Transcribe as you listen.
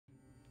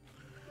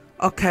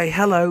Okay,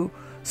 hello.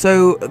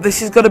 So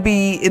this is going to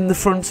be in the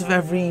front of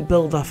every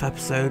build-off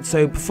episode.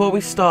 So before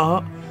we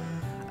start,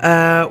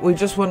 we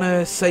just want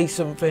to say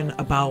something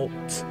about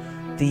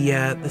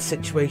the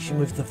situation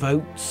with the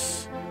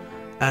votes.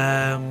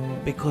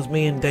 Because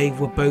me and Dave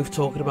were both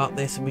talking about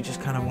this, and we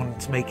just kind of wanted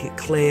to make it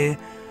clear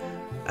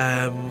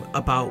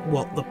about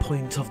what the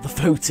point of the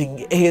voting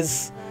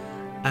is.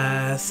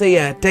 So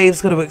yeah,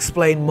 Dave's going to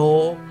explain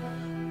more.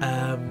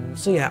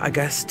 So yeah, I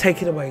guess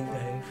take it away,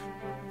 Dave.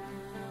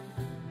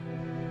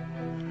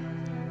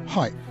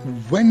 Hi,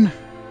 when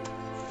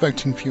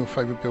voting for your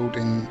favourite build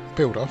in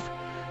Build-Off,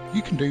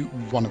 you can do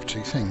one of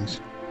two things.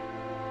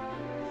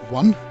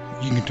 One,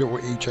 you can do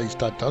what EJ's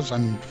dad does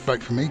and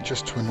vote for me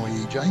just to annoy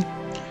EJ.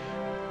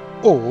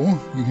 Or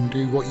you can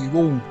do what you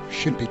all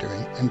should be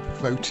doing and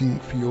voting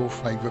for your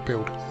favourite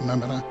build, no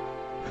matter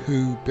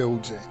who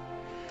builds it.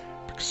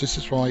 Because this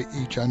is why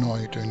EJ and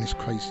I are doing this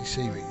crazy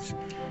series,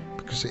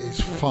 because it is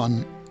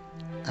fun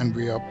and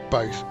we are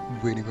both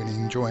really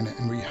enjoying it,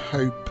 and we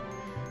hope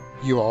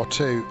you are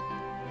too,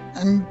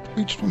 and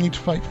we just want you to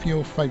vote for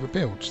your favourite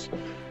builds.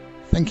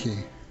 Thank you.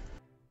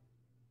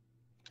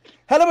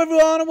 Hello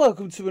everyone and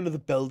welcome to another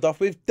Build Off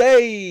with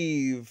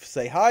Dave.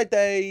 Say hi,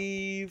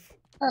 Dave.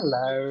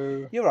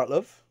 Hello. You alright,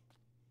 love?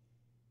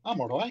 I'm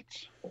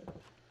alright.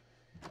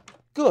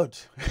 Good.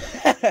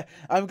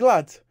 I'm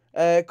glad,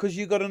 because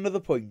you got another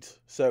point.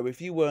 So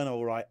if you weren't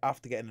alright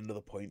after getting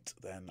another point,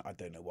 then I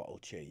don't know what will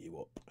cheer you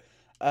up.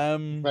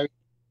 It's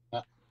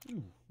a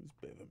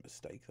bit of a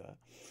mistake there.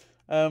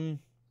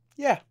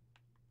 Yeah.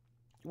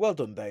 Well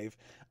done, Dave.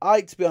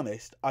 To be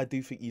honest, I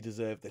do think you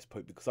deserve this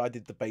point because I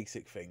did the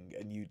basic thing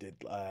and you did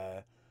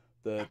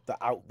the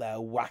out there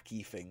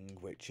wacky thing,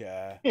 which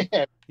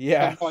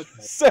yeah.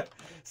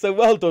 So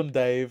well done,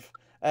 Dave.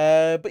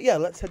 But yeah,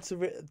 let's head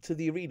to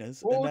the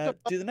arenas and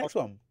do the next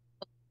one.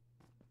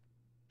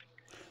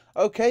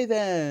 Okay,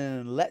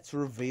 then let's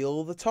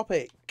reveal the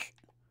topic.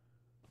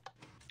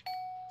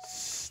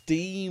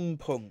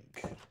 Steampunk.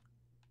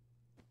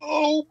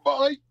 Oh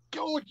my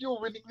God, you're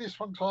winning this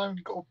one time.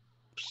 You've got a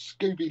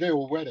Scooby-Doo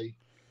already.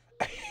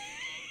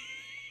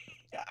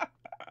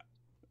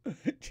 Do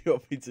you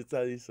want me to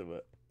tell you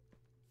something?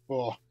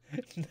 Oh.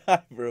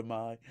 Neither am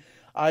I.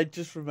 I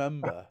just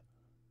remember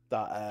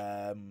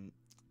that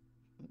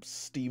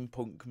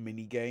steampunk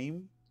mini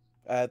game,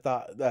 that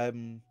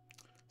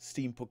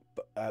steampunk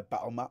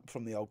battle map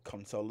from the old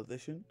console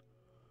edition.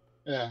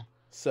 Yeah.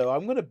 So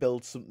I'm going to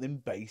build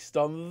something based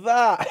on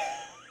that.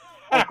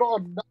 I've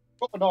got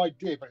an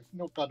idea, but it's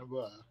not going to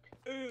work.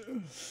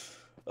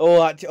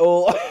 I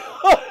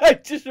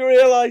just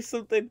realised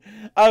something.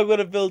 I'm going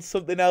to build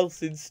something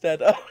else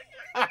instead.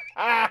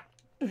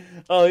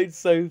 Oh, it's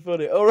so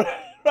funny. All right,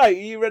 are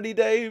you ready,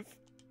 Dave?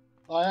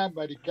 I am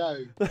ready to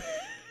go.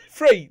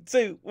 3,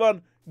 2,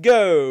 1,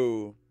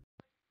 go.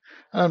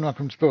 Hello and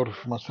welcome to Build-Off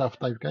for myself,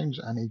 Dave Games,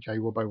 and EJ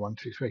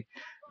Robbo123.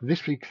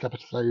 This week's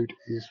episode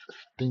is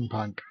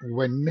Steampunk.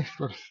 When this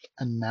was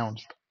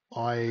announced,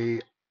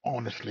 I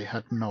honestly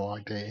had no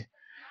idea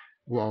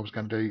what I was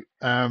going to do,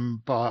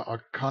 but I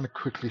kind of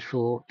quickly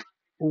thought,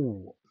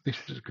 oh, this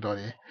is a good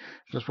idea.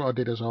 So that's what I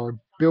did, is I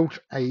built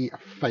a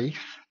face,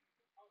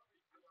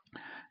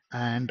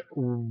 and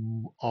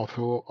I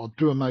thought I'll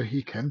do a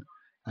Mohican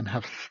and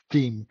have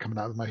steam coming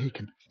out of the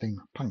Mohican,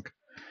 Steampunk.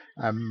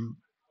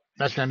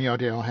 That's the only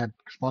idea I had,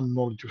 because my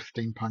knowledge of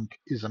Steampunk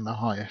isn't the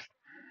highest,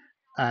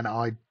 and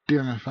I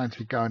didn't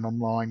fancy going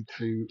online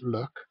to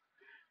look,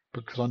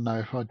 because I know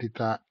if I did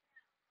that,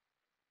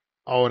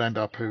 I would end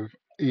up with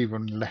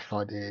even less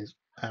ideas,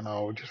 and I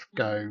would just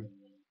go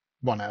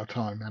one at a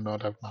time, and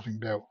I'd have nothing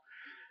built.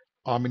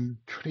 I'm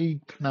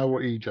intrigued to know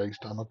what EJ's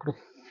done. I've got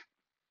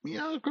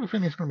a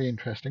feeling it's going to be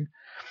interesting.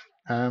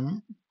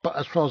 But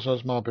as far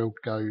as my build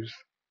goes,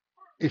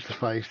 it's the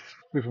face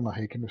with a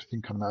Mohican with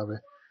steam coming out of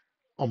it.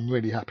 I'm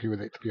really happy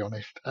with it, to be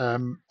honest.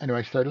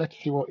 Anyway, so let's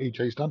see what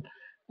EJ's done,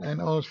 and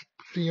I'll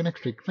see you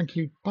next week. Thank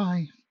you.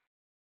 Bye.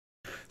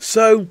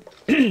 So,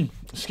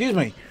 excuse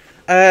me.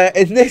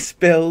 In this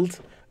build,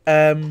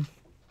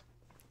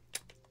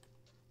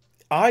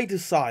 I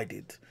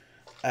decided.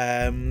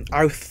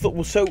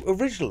 So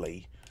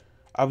originally,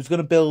 I was going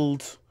to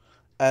build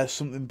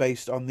something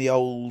based on the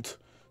old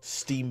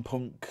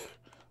steampunk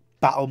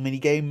battle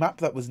minigame map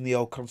that was in the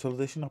old console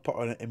edition. I put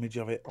an image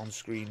of it on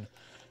screen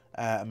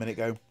a minute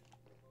ago.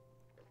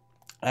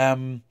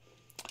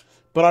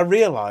 But I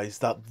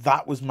realised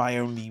that was my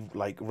only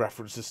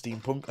reference to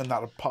steampunk, and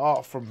that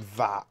apart from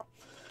that,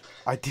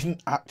 I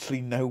didn't actually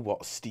know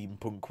what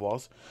steampunk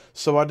was.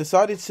 So I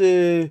decided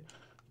to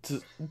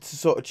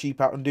sort of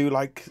cheap out and do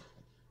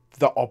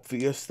the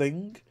obvious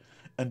thing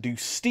and do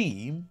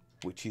steam,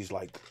 which is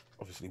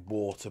obviously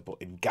water but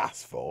in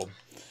gas form,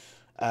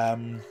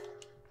 and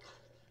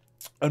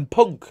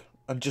punk,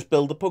 and just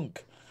build a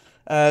punk.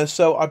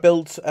 So I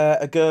built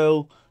a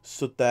girl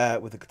stood there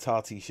with a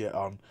guitar t-shirt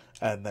on,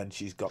 and then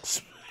she's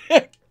got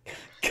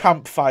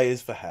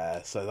campfires for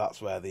hair, so that's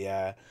where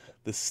the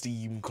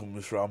steam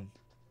comes from.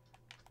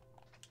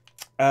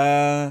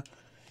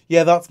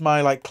 Yeah, that's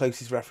my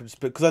closest reference,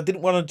 because I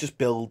didn't want to just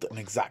build an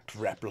exact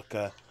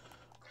replica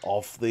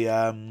of the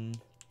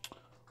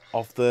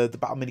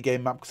battle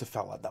minigame map because I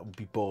felt like that would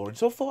be boring.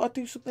 So I thought I'd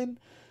do something,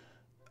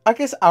 I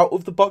guess, out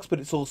of the box, but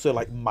it's also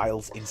like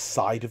miles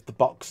inside of the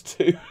box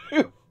too.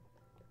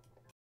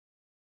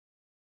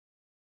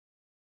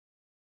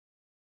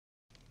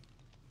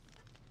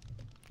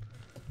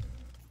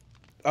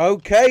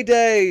 Okay,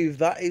 Dave,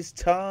 that is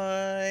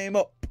time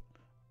up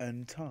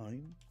and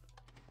time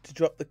to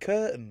drop the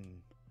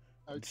curtain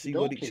and see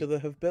what each other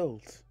have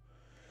built.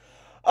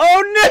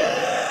 Oh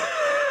no!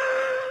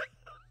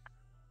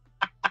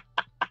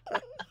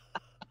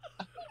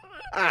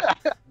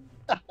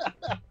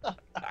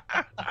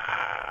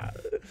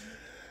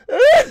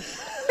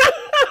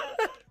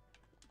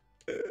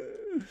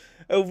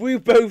 Have we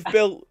both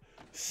built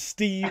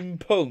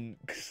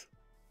steampunks?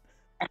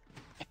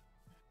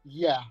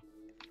 Yeah.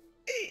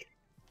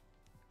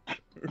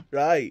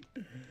 Right.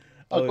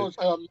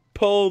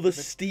 Paul the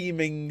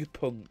steaming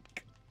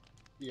punk.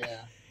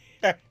 Yeah.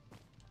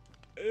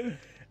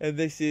 And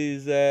this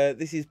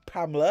is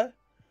Pamela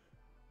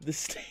the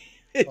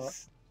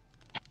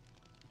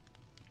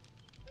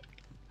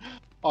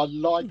I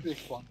like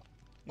this one.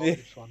 I like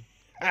this one.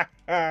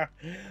 Oh,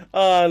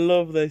 I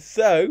love this.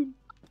 So,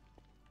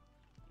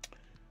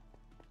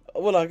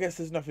 well, I guess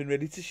there's nothing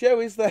really to show,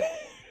 is there?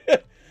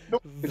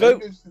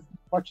 Vote. This is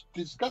much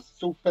discussed.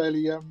 It's all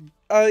fairly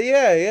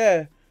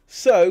yeah.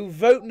 So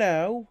vote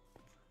now.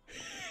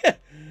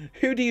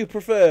 Who do you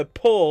prefer,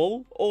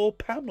 Paul or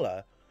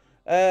Pamela?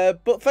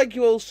 But thank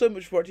you all so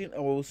much for watching,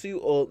 and we'll see you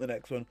all at the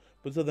next one.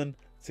 But until then,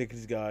 take it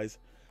easy, guys.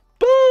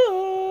 Bye.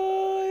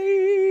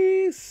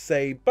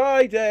 Say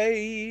bye,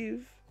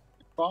 Dave.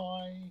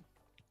 Bye.